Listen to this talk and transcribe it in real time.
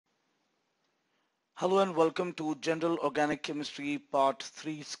Hello and welcome to General Organic Chemistry Part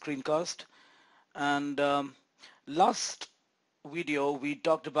 3 screencast. And last video we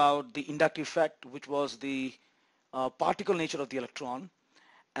talked about the inductive effect, which was the particle nature of the electron.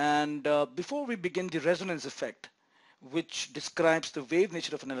 And before we begin the resonance effect, which describes the wave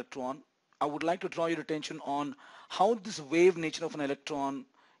nature of an electron, I would like to draw your attention on how this wave nature of an electron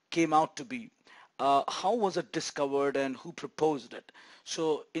came out to be. How was it discovered and who proposed it?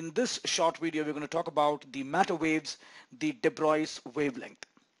 So in this short video, we're going to talk about the matter waves, the de Broglie wavelength.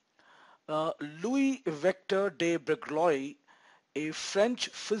 Louis Victor de Broglie, a French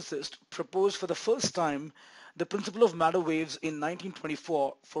physicist, proposed for the first time the principle of matter waves in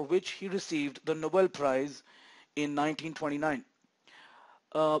 1924, for which he received the Nobel Prize in 1929.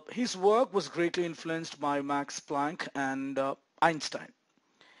 His work was greatly influenced by Max Planck and Einstein.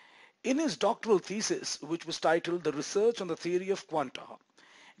 In his doctoral thesis, which was titled The Research on the Theory of Quanta,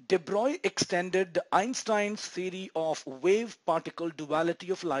 de Broglie extended Einstein's theory of wave-particle duality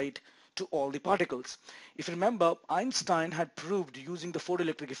of light to all the particles. If you remember, Einstein had proved using the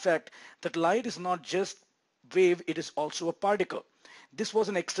photoelectric effect that light is not just wave, it is also a particle. This was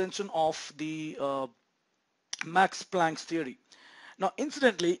an extension of the Max Planck's theory. Now,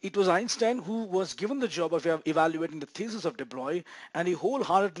 incidentally, it was Einstein who was given the job of evaluating the thesis of de Broglie, and he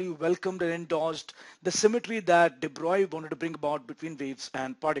wholeheartedly welcomed and endorsed the symmetry that de Broglie wanted to bring about between waves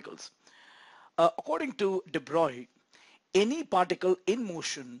and particles. According to de Broglie, any particle in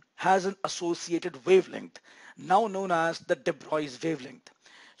motion has an associated wavelength, now known as the de Broglie's wavelength.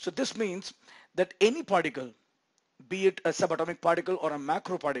 So this means that any particle, be it a subatomic particle or a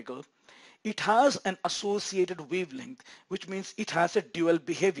macro particle, it has an associated wavelength, which means it has a dual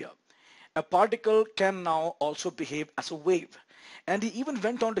behavior. A particle can now also behave as a wave. And he even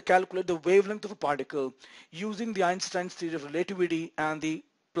went on to calculate the wavelength of a particle using the Einstein's theory of relativity and the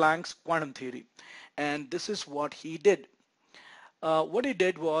Planck's quantum theory. And this is what he did. What he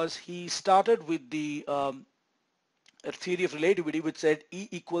did was he started with the theory of relativity, which said E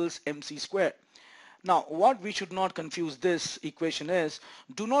equals mc squared. Now, what we should not confuse this equation is,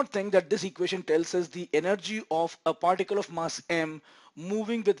 do not think that this equation tells us the energy of a particle of mass m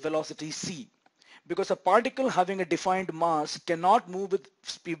moving with velocity c, because a particle having a defined mass cannot move with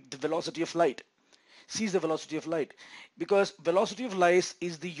the velocity of light. C is the velocity of light, because velocity of light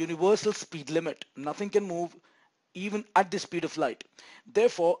is the universal speed limit. Nothing can move even at the speed of light.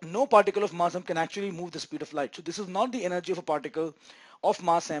 Therefore, no particle of mass m can actually move the speed of light. So this is not the energy of a particle of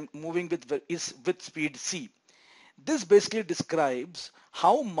mass m moving with speed c. This basically describes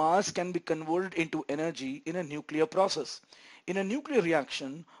how mass can be converted into energy in a nuclear process. In a nuclear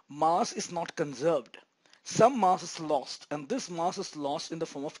reaction, mass is not conserved. Some mass is lost, and this mass is lost in the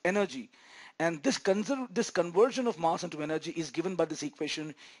form of energy. And this conversion of mass into energy is given by this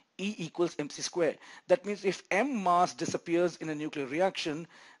equation E equals mc squared. That means if m mass disappears in a nuclear reaction,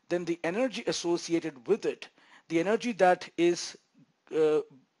 then the energy associated with it, the energy that is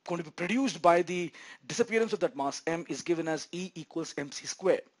going to be produced by the disappearance of that mass m, is given as E equals mc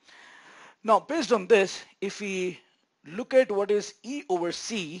squared. Now, based on this, if we look at what is E over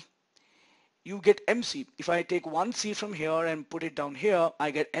c, you get mc. If I take one c from here and put it down here, I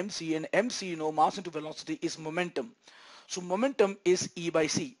get mc, and mc, mass into velocity is momentum. So momentum is E by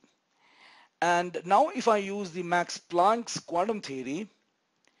c. And now if I use the Max Planck's quantum theory,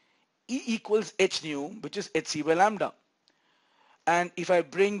 E equals h nu, which is hc by lambda. And if I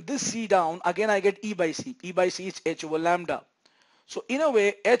bring this c down, again I get E by c. E by c is h over lambda. So in a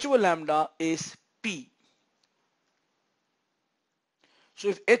way, h over lambda is p. So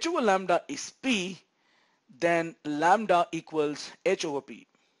if h over lambda is p, then lambda equals h over p.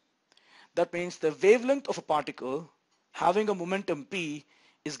 That means the wavelength of a particle having a momentum p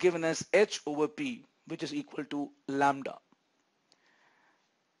is given as h over p, which is equal to lambda.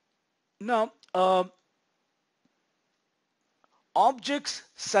 Now, objects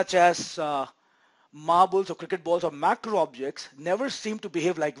such as marbles or cricket balls or macro objects never seem to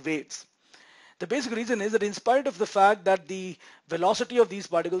behave like waves. The basic reason is that in spite of the fact that the velocity of these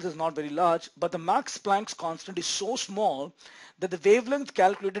particles is not very large, but the Max Planck's constant is so small that the wavelength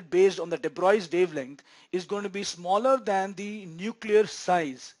calculated based on the de Broglie's wavelength is going to be smaller than the nuclear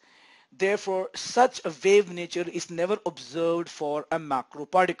size. Therefore, such a wave nature is never observed for a macro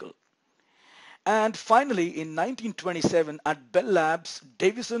particle. And finally, in 1927 at Bell Labs,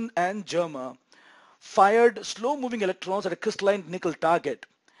 Davison and Germer fired slow-moving electrons at a crystalline nickel target.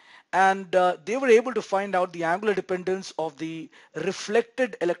 And they were able to find out the angular dependence of the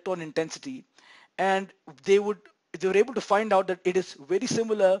reflected electron intensity, and they were able to find out that it is very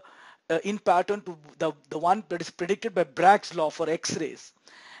similar in pattern to the one that is predicted by Bragg's law for X-rays.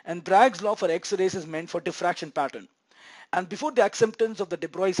 And Bragg's law for X-rays is meant for diffraction pattern. And before the acceptance of the de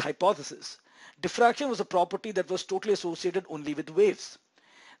Broglie's hypothesis, diffraction was a property that was totally associated only with waves.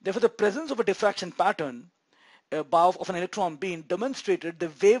 Therefore, the presence of a diffraction pattern above of an electron beam demonstrated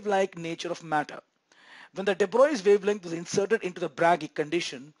the wave-like nature of matter. When the de Broglie's wavelength was inserted into the Bragg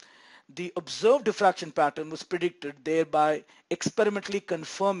condition, the observed diffraction pattern was predicted, thereby experimentally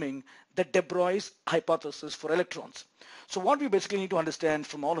confirming the de Broglie's hypothesis for electrons. So what we basically need to understand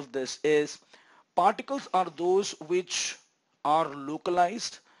from all of this is particles are those which are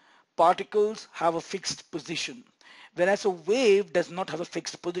localized. Particles have a fixed position, whereas a wave does not have a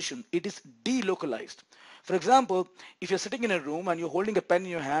fixed position. It is delocalized. For example, if you're sitting in a room and you're holding a pen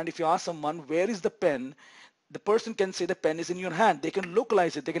in your hand, if you ask someone, where is the pen? The person can say the pen is in your hand. They can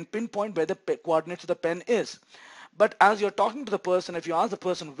localize it. They can pinpoint where the coordinates of the pen is. But as you're talking to the person, if you ask the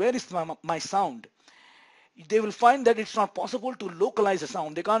person, where is my sound? They will find that it's not possible to localize a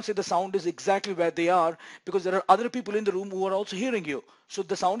sound. They can't say the sound is exactly where they are because there are other people in the room who are also hearing you. So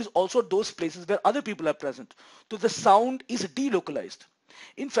the sound is also those places where other people are present. So the sound is delocalized.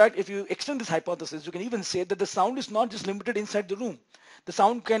 In fact, if you extend this hypothesis, you can even say that the sound is not just limited inside the room. The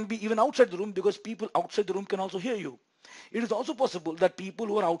sound can be even outside the room because people outside the room can also hear you. It is also possible that people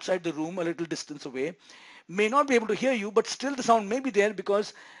who are outside the room a little distance away may not be able to hear you, but still the sound may be there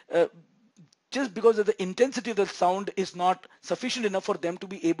because just because of the intensity of the sound is not sufficient enough for them to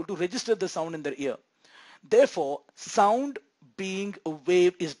be able to register the sound in their ear. Therefore, sound being a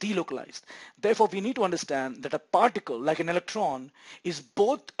wave is delocalized. Therefore, we need to understand that a particle like an electron is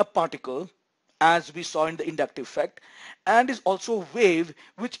both a particle, as we saw in the inductive effect, and is also a wave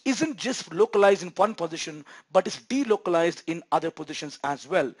which isn't just localized in one position but is delocalized in other positions as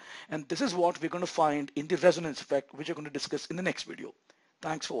well. And this is what we're going to find in the resonance effect, which we're going to discuss in the next video.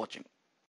 Thanks for watching.